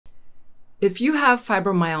If you have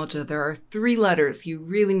fibromyalgia, there are 3 letters you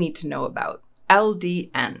really need to know about.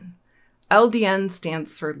 LDN. LDN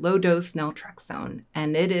stands for low-dose naltrexone,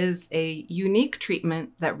 and it is a unique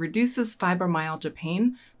treatment that reduces fibromyalgia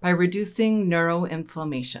pain by reducing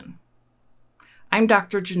neuroinflammation. I'm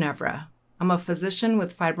Dr. Ginevra. I'm a physician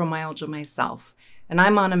with fibromyalgia myself, and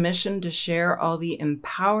I'm on a mission to share all the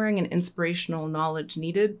empowering and inspirational knowledge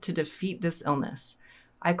needed to defeat this illness.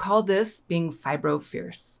 I call this being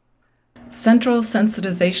fibro-fierce. Central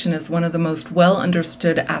sensitization is one of the most well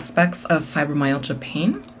understood aspects of fibromyalgia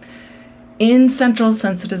pain. In central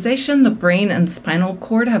sensitization, the brain and spinal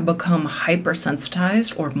cord have become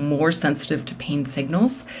hypersensitized or more sensitive to pain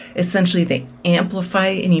signals. Essentially, they amplify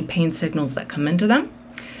any pain signals that come into them.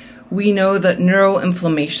 We know that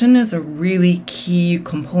neuroinflammation is a really key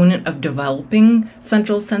component of developing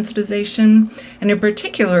central sensitization, and in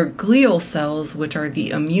particular, glial cells, which are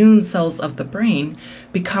the immune cells of the brain,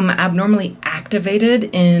 become abnormally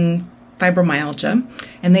activated in fibromyalgia,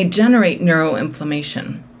 and they generate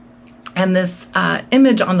neuroinflammation. And this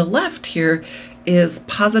image on the left here is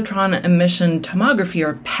positron emission tomography,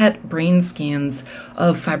 or PET brain scans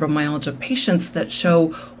of fibromyalgia patients that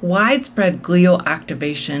show widespread glial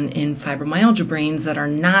activation in fibromyalgia brains that are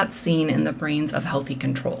not seen in the brains of healthy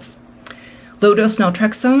controls. Low-dose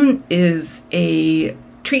naltrexone is a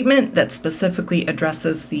treatment that specifically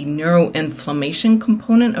addresses the neuroinflammation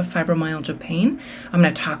component of fibromyalgia pain. I'm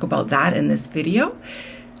going to talk about that in this video.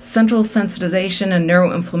 Central sensitization and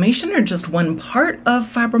neuroinflammation are just one part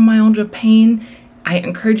of fibromyalgia pain. I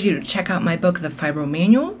encourage you to check out my book, The Fibro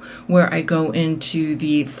Manual, where I go into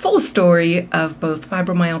the full story of both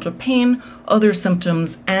fibromyalgia pain, other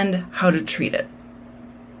symptoms, and how to treat it.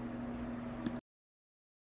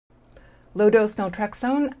 Low-dose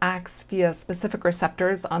naltrexone acts via specific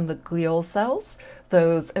receptors on the glial cells,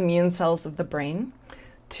 those immune cells of the brain,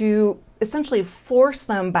 to essentially force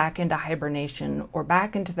them back into hibernation or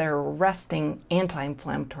back into their resting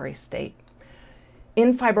anti-inflammatory state.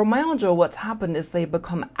 In fibromyalgia, what's happened is they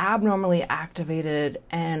become abnormally activated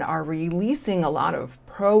and are releasing a lot of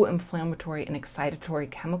pro-inflammatory and excitatory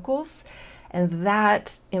chemicals, and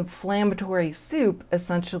that inflammatory soup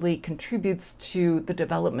essentially contributes to the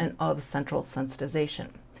development of central sensitization.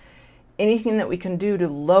 Anything that we can do to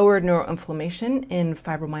lower neuroinflammation in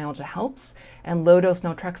fibromyalgia helps, and low-dose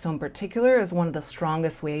naltrexone in particular is one of the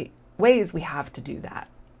strongest ways we have to do that.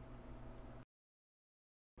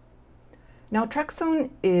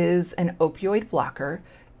 Naltrexone is an opioid blocker.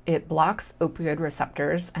 It blocks opioid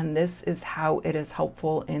receptors, and this is how it is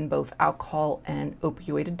helpful in both alcohol and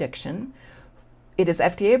opioid addiction. It is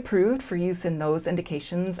FDA approved for use in those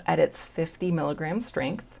indications at its 50 milligram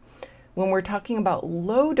strength. When we're talking about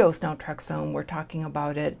low-dose naltrexone, we're talking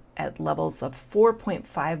about it at levels of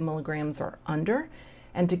 4.5 milligrams or under.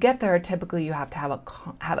 And to get there, typically you have to have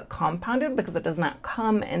it compounded because it does not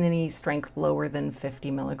come in any strength lower than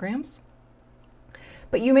 50 milligrams.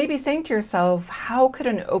 But you may be saying to yourself, how could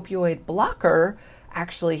an opioid blocker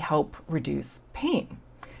actually help reduce pain?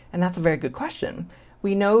 And that's a very good question.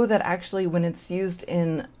 We know that actually when it's used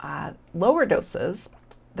in lower doses,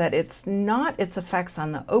 that it's not its effects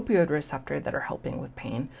on the opioid receptor that are helping with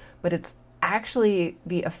pain, but it's actually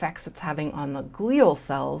the effects it's having on the glial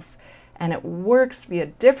cells, and it works via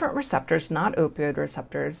different receptors, not opioid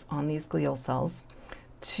receptors, on these glial cells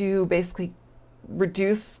to basically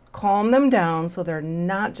calm them down so they're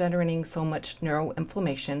not generating so much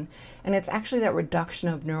neuroinflammation. And it's actually that reduction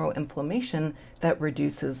of neuroinflammation that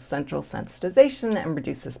reduces central sensitization and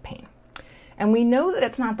reduces pain. And we know that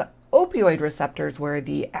it's not the opioid receptors where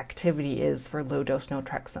the activity is for low-dose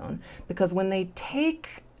naltrexone, because when they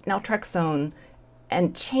take naltrexone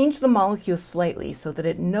and change the molecule slightly so that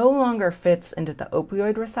it no longer fits into the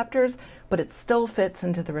opioid receptors, but it still fits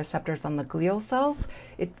into the receptors on the glial cells,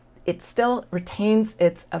 it still retains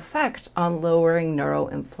its effect on lowering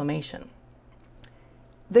neuroinflammation.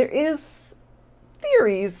 There is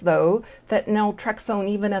theories, though, that naltrexone,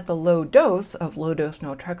 even at the low dose of low-dose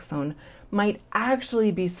naltrexone, might actually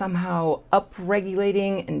be somehow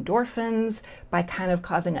upregulating endorphins by kind of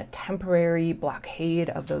causing a temporary blockade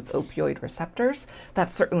of those opioid receptors.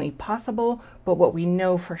 That's certainly possible, but what we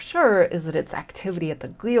know for sure is that its activity at the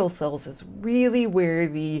glial cells is really where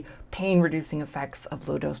the pain-reducing effects of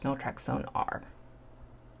low-dose naltrexone are.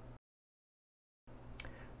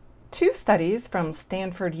 2 studies from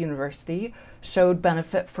Stanford University showed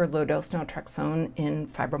benefit for low-dose naltrexone in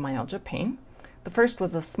fibromyalgia pain. The first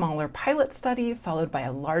was a smaller pilot study followed by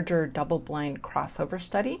a larger double-blind crossover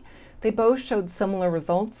study. They both showed similar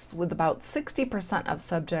results, with about 60% of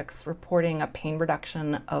subjects reporting a pain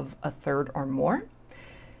reduction of a third or more.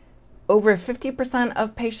 Over 50%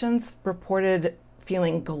 of patients reported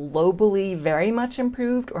feeling globally very much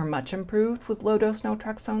improved or much improved with low-dose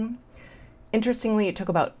naltrexone. Interestingly, it took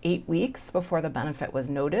about 8 weeks before the benefit was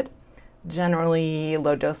noted. Generally,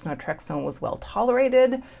 low-dose naltrexone was well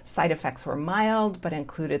tolerated. Side effects were mild, but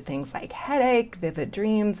included things like headache, vivid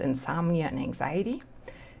dreams, insomnia, and anxiety.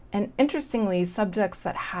 And interestingly, subjects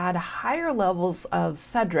that had higher levels of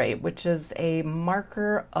sed rate, which is a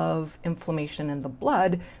marker of inflammation in the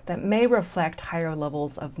blood that may reflect higher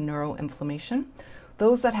levels of neuroinflammation,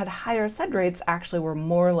 those that had higher sed rates actually were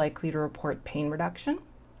more likely to report pain reduction.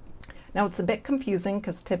 Now, it's a bit confusing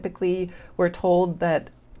because typically we're told that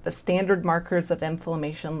the standard markers of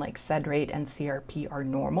inflammation like sed rate and CRP are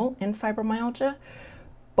normal in fibromyalgia.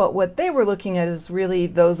 But what they were looking at is really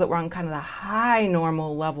those that were on kind of the high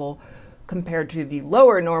normal level compared to the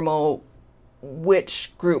lower normal,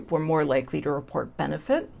 which group were more likely to report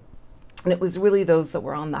benefit. And it was really those that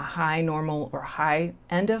were on the high normal or high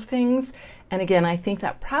end of things. And again, I think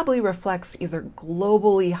that probably reflects either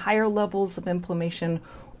globally higher levels of inflammation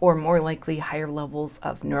or more likely higher levels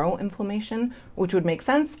of neuroinflammation, which would make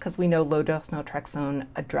sense because we know low-dose naltrexone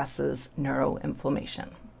addresses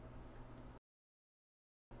neuroinflammation.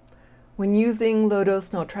 When using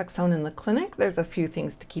low-dose naltrexone in the clinic, there's a few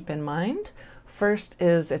things to keep in mind. First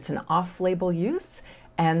is it's an off-label use,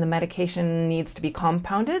 and the medication needs to be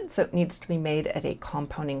compounded, so it needs to be made at a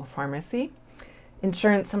compounding pharmacy.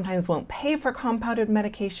 Insurance sometimes won't pay for compounded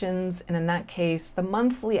medications, and in that case, the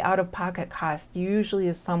monthly out-of-pocket cost usually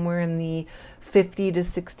is somewhere in the $50 to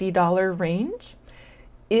 $60 range.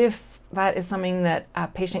 If that is something that a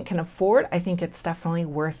patient can afford, I think it's definitely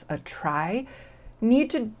worth a try.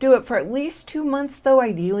 Need to do it for at least 2 months, though,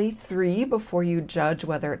 ideally 3, before you judge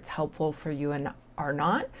whether it's helpful for you or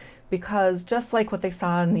not, because just like what they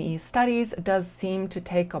saw in the studies, it does seem to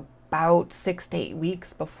take about 6 to 8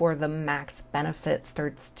 weeks before the max benefit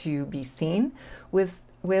starts to be seen with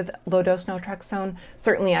low-dose naltrexone.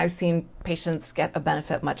 Certainly, I've seen patients get a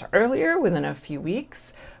benefit much earlier, within a few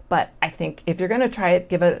weeks, but I think if you're going to try it,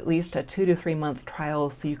 give it at least a 2 to 3 month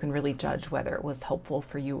trial so you can really judge whether it was helpful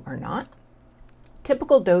for you or not.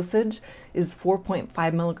 Typical dosage is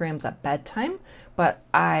 4.5 milligrams at bedtime, but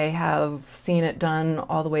I have seen it done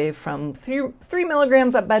all the way from 3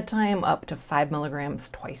 milligrams at bedtime up to 5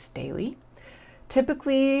 milligrams twice daily.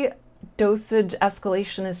 Typically, dosage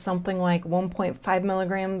escalation is something like 1.5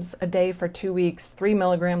 milligrams a day for 2 weeks, 3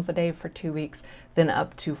 milligrams a day for 2 weeks, then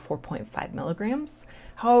up to 4.5 milligrams.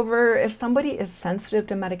 However, if somebody is sensitive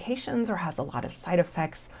to medications or has a lot of side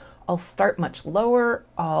effects, I'll start much lower,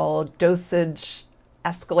 I'll dosage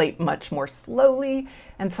escalate much more slowly,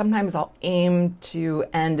 and sometimes I'll aim to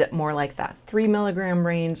end at more like that 3 milligram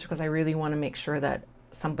range because I really want to make sure that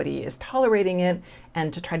somebody is tolerating it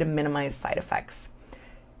and to try to minimize side effects.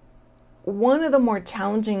 One of the more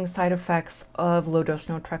challenging side effects of low-dose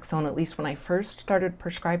naltrexone, at least when I first started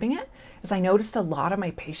prescribing it, is I noticed a lot of my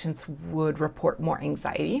patients would report more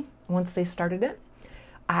anxiety once they started it.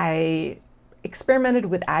 I experimented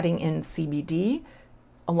with adding in CBD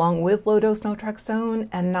along with low-dose naltrexone,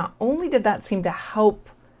 and not only did that seem to help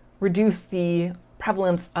reduce the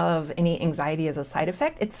prevalence of any anxiety as a side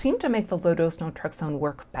effect, it seemed to make the low-dose naltrexone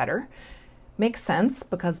work better. Makes sense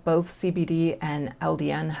because both CBD and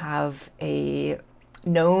LDN have a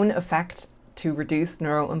known effect to reduce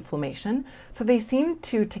neuroinflammation, so they seem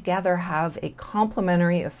to together have a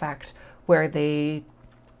complementary effect where they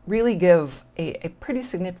really give a pretty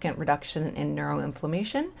significant reduction in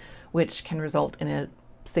neuroinflammation, which can result in a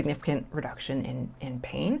significant reduction in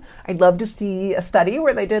pain. I'd love to see a study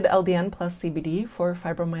where they did LDN plus CBD for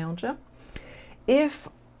fibromyalgia.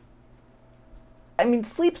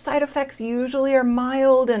 Sleep side effects usually are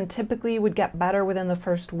mild and typically would get better within the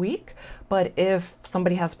first week, but if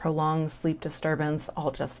somebody has prolonged sleep disturbance,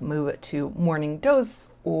 I'll just move it to morning dose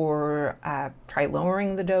or try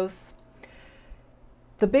lowering the dose.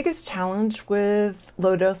 The biggest challenge with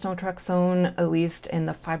low-dose naltrexone, at least in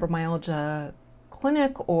the fibromyalgia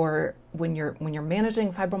clinic or when you're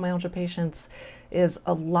managing fibromyalgia patients, is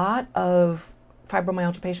a lot of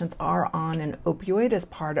fibromyalgia patients are on an opioid as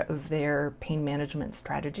part of their pain management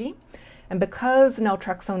strategy. And because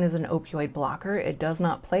naltrexone is an opioid blocker, it does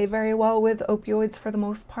not play very well with opioids for the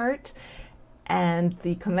most part. And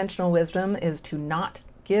the conventional wisdom is to not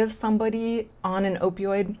give somebody on an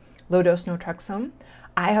opioid low-dose naltrexone.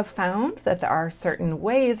 I have found that there are certain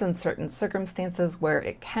ways and certain circumstances where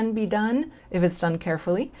it can be done if it's done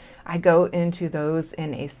carefully. I go into those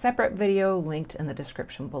in a separate video linked in the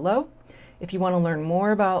description below. If you want to learn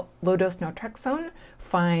more about low-dose naltrexone,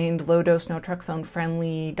 find low-dose naltrexone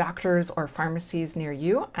friendly doctors or pharmacies near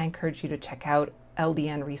you. I encourage you to check out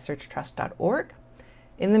ldnresearchtrust.org.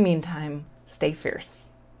 In the meantime, stay fierce.